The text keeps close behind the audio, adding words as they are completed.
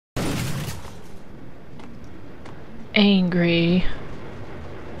angry.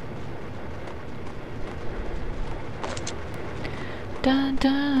 Dun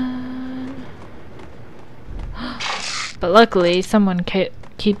dun. But luckily, someone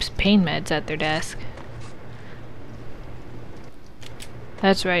keeps pain meds at their desk.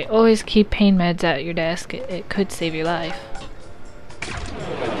 That's right, always keep pain meds at your desk. It could save your life.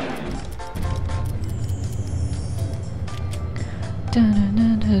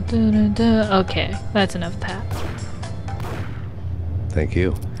 Okay, that's enough of that. Thank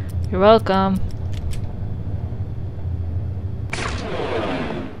you. You're welcome.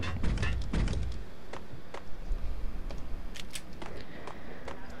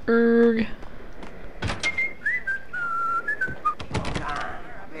 Erg.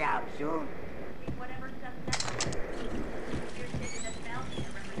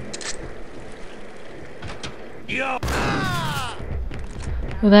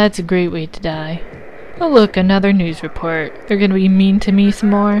 Well, that's a great way to die. Oh look, another news report. They're gonna be mean to me some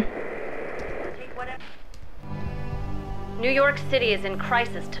more. New York City is in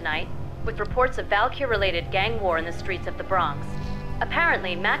crisis tonight, with reports of Valkyr-related gang war in the streets of the Bronx.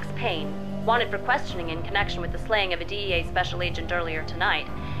 Apparently, Max Payne, wanted for questioning in connection with the slaying of a DEA special agent earlier tonight,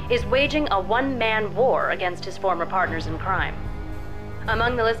 is waging a one-man war against his former partners in crime.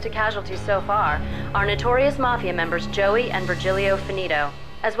 Among the list of casualties so far are notorious mafia members Joey and Virgilio Finito,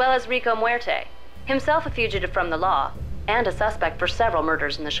 as well as Rico Muerte, himself a fugitive from the law, and a suspect for several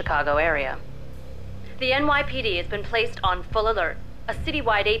murders in the Chicago area. The NYPD has been placed on full alert. A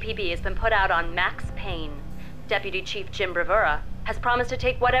citywide APB has been put out on Max Payne. Deputy Chief Jim Bravura has promised to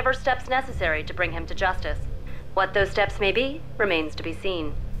take whatever steps necessary to bring him to justice. What those steps may be remains to be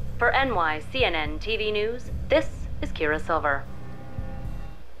seen. For NYCNN TV News, this is Kira Silver.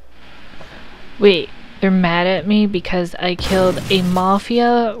 Wait, they're mad at me because I killed a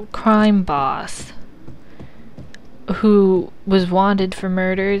mafia crime boss who was wanted for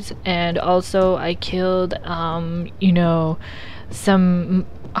murders, and also I killed, you know, some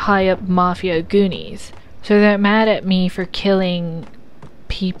high-up mafia goonies. So they're mad at me for killing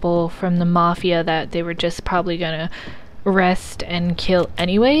people from the mafia that they were just probably gonna arrest and kill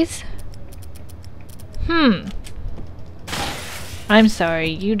anyways? I'm sorry,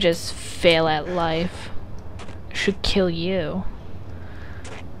 you just fail at life. I should kill you.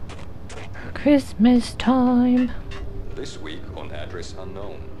 Christmas time. This week on Address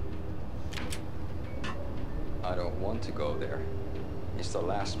Unknown. I don't want to go there. It's the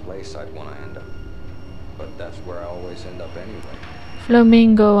last place I'd want to end up. But that's where I always end up anyway.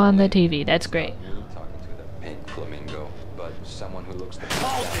 Flamingo on the TV, that's great. Talking to the pink flamingo, but someone who looks the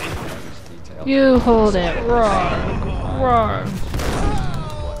detail. You hold it wrong. Wrong.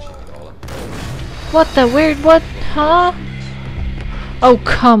 What the weird what? Huh? Oh,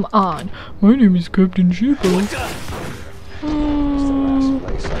 come on. My name is Captain Sheeple.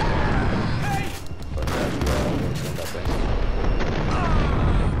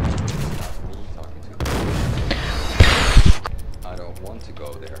 I don't want to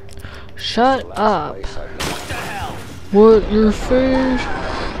go there. Shut up. What, your face?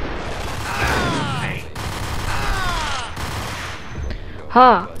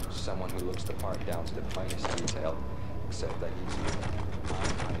 Ha! Someone who looks the part down to the finest detail, except that he's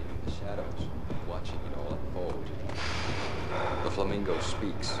hiding in the shadows, watching it all unfold. The flamingo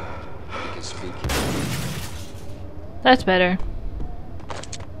speaks. He can speak. That's better.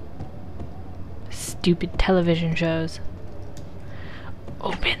 Stupid television shows.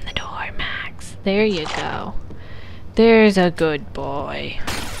 Open the door, Max. There you go. There's a good boy.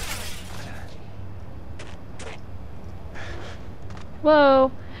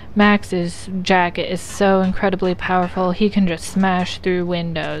 Whoa! Max's jacket is so incredibly powerful, he can just smash through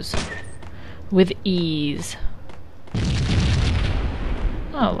windows with ease.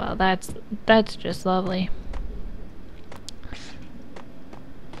 Oh well, that's just lovely.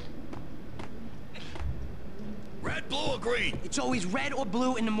 Red, blue, or green? It's always red or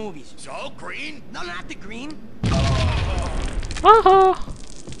blue in the movies. So, green? No, not the green. Oh.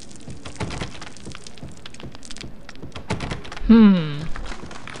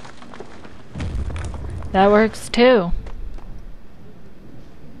 That works too.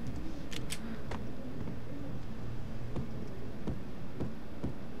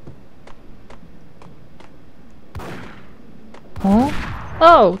 Huh?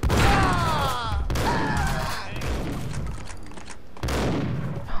 Oh!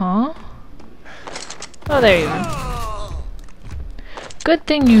 Huh? Oh, there you are. Good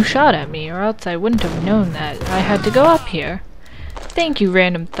thing you shot at me, or else I wouldn't have known that I had to go up here. Thank you,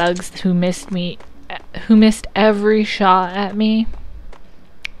 random thugs who missed every shot at me.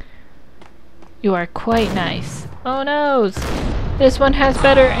 You are quite nice. Oh no! This one has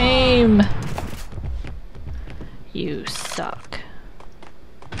better aim! You suck.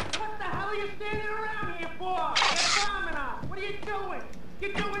 What the hell are you standing around here for? Get a bomb off. What are you doing?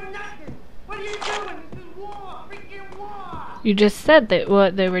 You're doing nothing. What are you doing? This is war. Freaking war. You just said that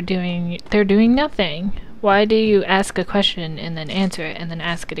what they were doing, they're doing nothing. Why do you ask a question and then answer it and then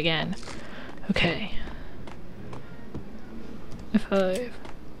ask it again? Okay. F5.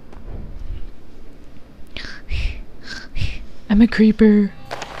 I'm a creeper.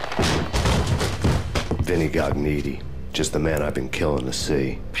 Vinny Gognitti. Just the man I've been killing to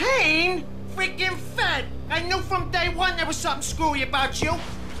see. Payne? Freaking fed. I knew from day one there was something screwy about you.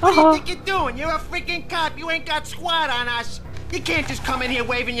 What do you think you're doing? You're a freaking cop. You ain't got squad on us. You can't just come in here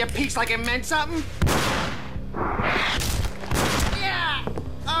waving your piece like it meant something. Yeah!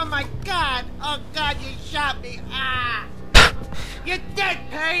 Oh my god! Oh god, you shot me! Ah! You're dead,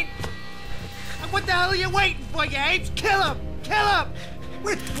 Payne! What the hell are you waiting for, you apes? Kill him! Kill him!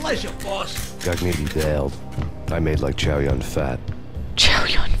 With pleasure, boss. Gognitti bailed. I made like Chow Yun Fat. Chow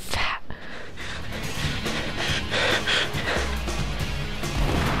Yun Fat.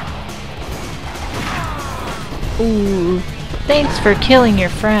 Ooh. Thanks for killing your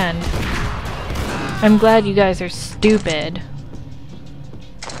friend. I'm glad you guys are stupid.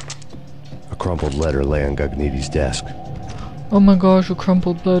 A crumpled letter lay on Gognitti's desk. Oh my gosh, a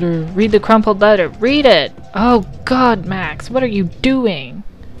crumpled letter. Read the crumpled letter. Read it! Oh god, Max, what are you doing?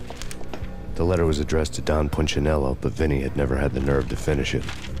 The letter was addressed to Don Punchinello, but Vinny had never had the nerve to finish it.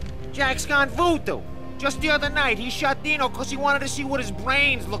 Jack's gone voodoo. Just the other night, he shot Dino because he wanted to see what his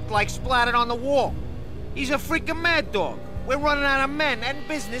brains looked like splattered on the wall. He's a freaking mad dog. We're running out of men and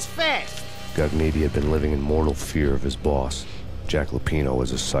business fast. Gognitti had been living in mortal fear of his boss. Jack Lupino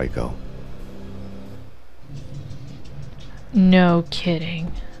was a psycho. No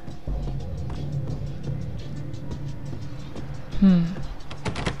kidding.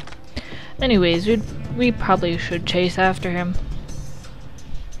 Anyways, we probably should chase after him.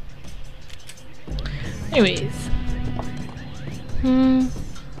 Anyways.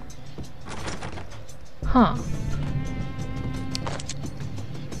 Huh.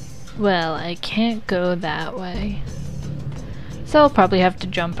 Well, I can't go that way. So I'll probably have to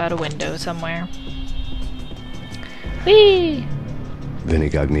jump out a window somewhere. Whee! Vinny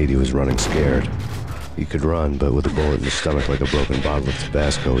Gognitti was running scared. He could run, but with a bullet in his stomach like a broken bottle of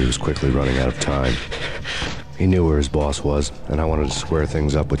Tabasco, he was quickly running out of time. He knew where his boss was, and I wanted to square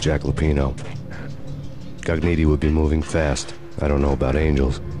things up with Jack Lupino. Gognitti would be moving fast. I don't know about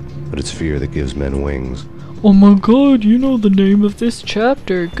angels, but it's fear that gives men wings. Oh my god, you know the name of this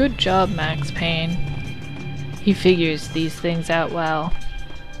chapter. Good job, Max Payne. He figures these things out well.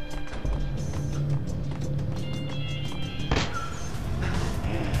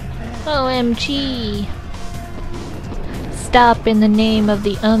 OMG. Stop in the name of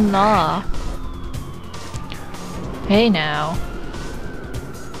the unlaw. Hey now.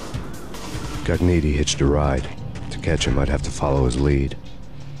 Gognitti hitched a ride. To catch him, I'd have to follow his lead.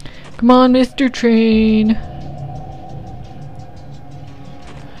 Come on, Mr. Train.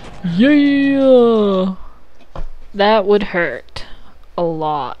 Yeah! That would hurt. A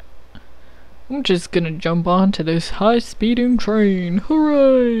lot. I'm just gonna jump onto this high-speeding train.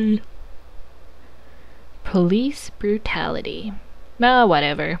 Hooray! Police brutality. Ah,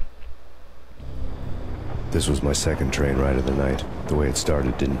 whatever. This was my second train ride of the night. The way it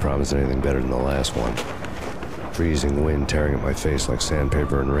started didn't promise anything better than the last one. Freezing wind tearing at my face like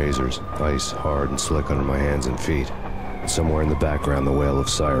sandpaper and razors. Ice hard and slick under my hands and feet. And somewhere in the background, the wail of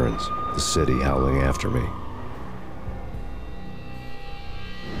sirens. The city howling after me.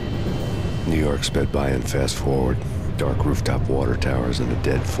 New York sped by in fast forward. Dark rooftop water towers and a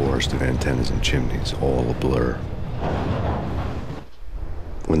dead forest of antennas and chimneys, all a blur.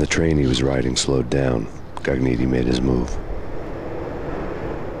 When the train he was riding slowed down, Gognitti made his move.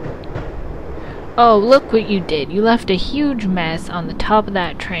 Oh, look what you did. You left a huge mess on the top of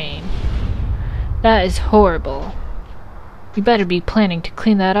that train. That is horrible. You better be planning to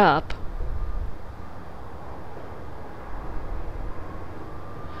clean that up.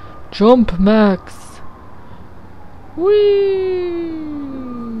 Jump, Max! Whee!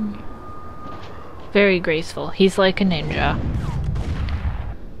 Very graceful. He's like a ninja.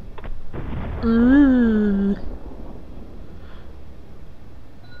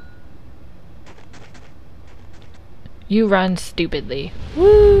 You run stupidly.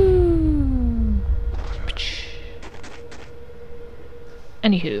 Woo!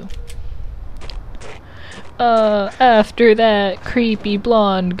 Anywho. After that creepy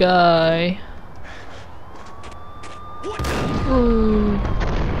blonde guy. Ooh.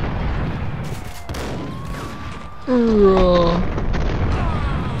 Oh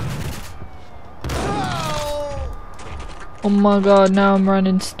my god, now I'm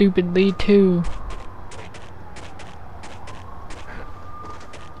running stupidly too.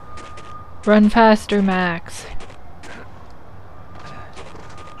 Run faster, Max.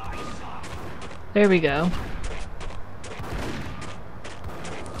 There we go.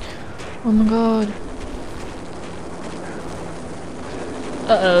 Oh my god.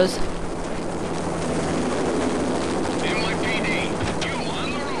 Uh-ohs.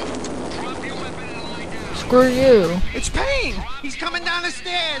 Screw you. It's Payne! He's coming down the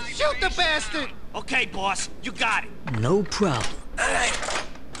stairs! Shoot the bastard! Okay, boss, you got it. No problem.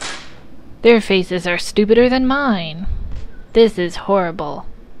 Their faces are stupider than mine. This is horrible.